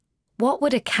What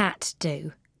would a cat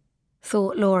do?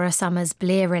 Thought Laura Summers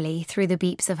blearily through the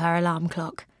beeps of her alarm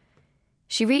clock.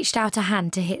 She reached out a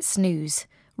hand to hit snooze,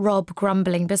 Rob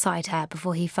grumbling beside her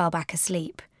before he fell back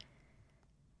asleep.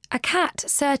 A cat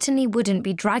certainly wouldn't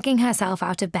be dragging herself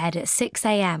out of bed at 6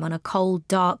 a.m. on a cold,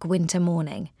 dark winter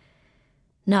morning.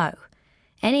 No,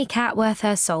 any cat worth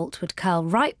her salt would curl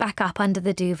right back up under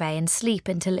the duvet and sleep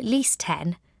until at least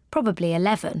 10, probably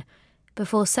 11,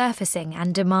 before surfacing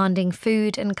and demanding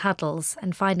food and cuddles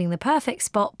and finding the perfect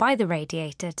spot by the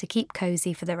radiator to keep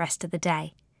cosy for the rest of the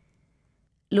day.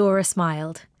 Laura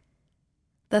smiled.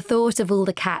 The thought of all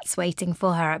the cats waiting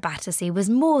for her at Battersea was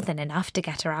more than enough to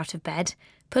get her out of bed,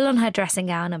 pull on her dressing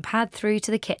gown and pad through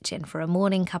to the kitchen for a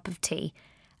morning cup of tea,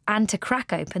 and to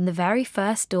crack open the very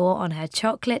first door on her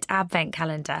chocolate advent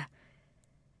calendar.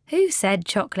 Who said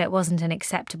chocolate wasn't an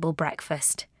acceptable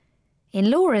breakfast? In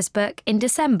Laura's book, in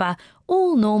December,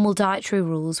 all normal dietary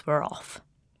rules were off.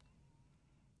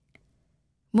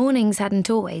 Mornings hadn't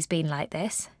always been like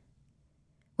this.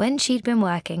 When she'd been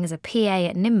working as a PA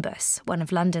at Nimbus, one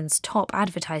of London's top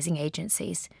advertising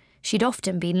agencies, she'd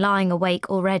often been lying awake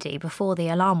already before the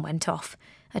alarm went off,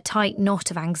 a tight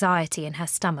knot of anxiety in her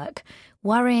stomach,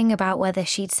 worrying about whether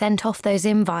she'd sent off those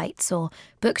invites or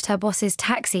booked her boss's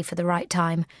taxi for the right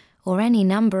time, or any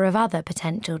number of other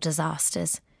potential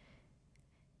disasters.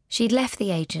 She'd left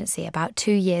the agency about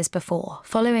 2 years before,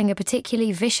 following a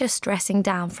particularly vicious dressing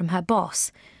down from her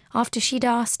boss after she'd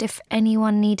asked if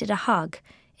anyone needed a hug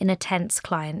in a tense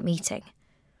client meeting.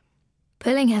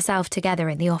 Pulling herself together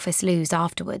in the office loos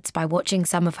afterwards by watching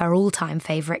some of her all-time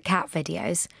favourite cat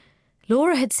videos,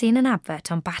 Laura had seen an advert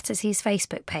on Battersea's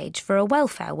Facebook page for a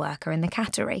welfare worker in the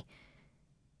cattery.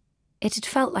 It had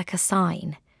felt like a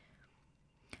sign.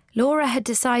 Laura had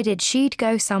decided she'd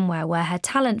go somewhere where her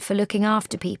talent for looking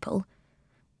after people,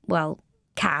 well,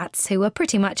 cats, who were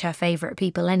pretty much her favourite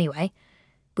people anyway,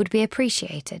 would be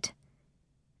appreciated.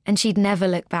 And she'd never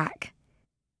look back.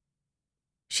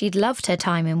 She'd loved her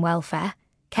time in welfare,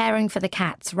 caring for the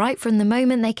cats right from the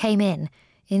moment they came in,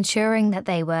 ensuring that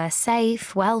they were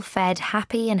safe, well-fed,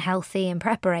 happy and healthy in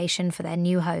preparation for their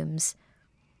new homes.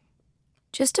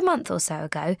 Just a month or so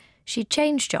ago, she'd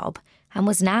changed job and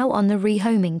was now on the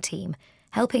rehoming team,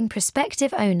 helping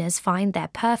prospective owners find their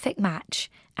perfect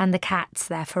match and the cats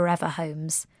their forever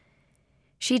homes.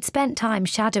 She'd spent time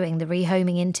shadowing the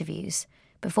rehoming interviews,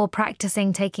 before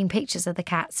practicing taking pictures of the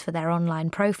cats for their online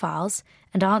profiles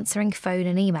and answering phone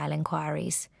and email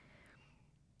inquiries.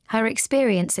 Her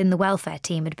experience in the welfare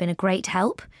team had been a great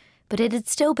help, but it had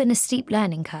still been a steep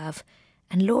learning curve,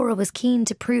 and Laura was keen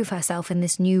to prove herself in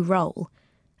this new role,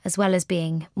 as well as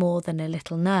being more than a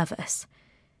little nervous.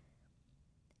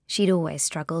 She'd always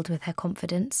struggled with her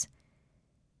confidence.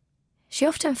 She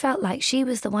often felt like she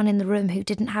was the one in the room who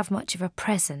didn't have much of a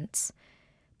presence,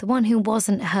 the one who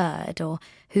wasn't heard or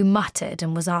who muttered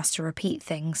and was asked to repeat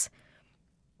things.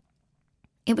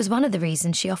 It was one of the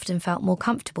reasons she often felt more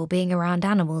comfortable being around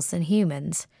animals than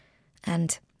humans,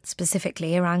 and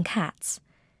specifically around cats.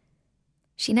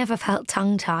 She never felt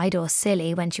tongue-tied or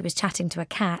silly when she was chatting to a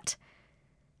cat.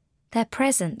 Their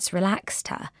presence relaxed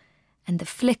her, and the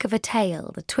flick of a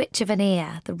tail, the twitch of an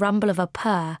ear, the rumble of a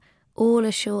purr, all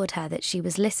assured her that she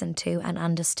was listened to and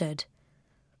understood.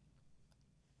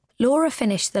 Laura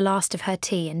finished the last of her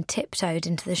tea and tiptoed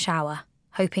into the shower,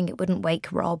 hoping it wouldn't wake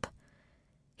Rob.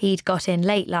 He'd got in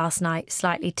late last night,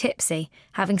 slightly tipsy,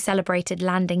 having celebrated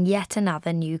landing yet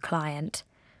another new client.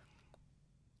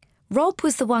 Rob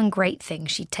was the one great thing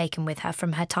she'd taken with her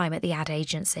from her time at the ad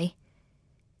agency.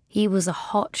 He was a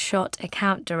hot-shot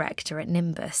account director at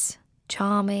Nimbus,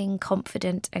 charming,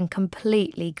 confident and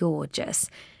completely gorgeous,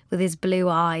 with his blue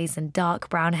eyes and dark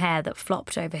brown hair that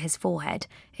flopped over his forehead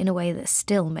in a way that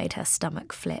still made her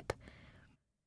stomach flip.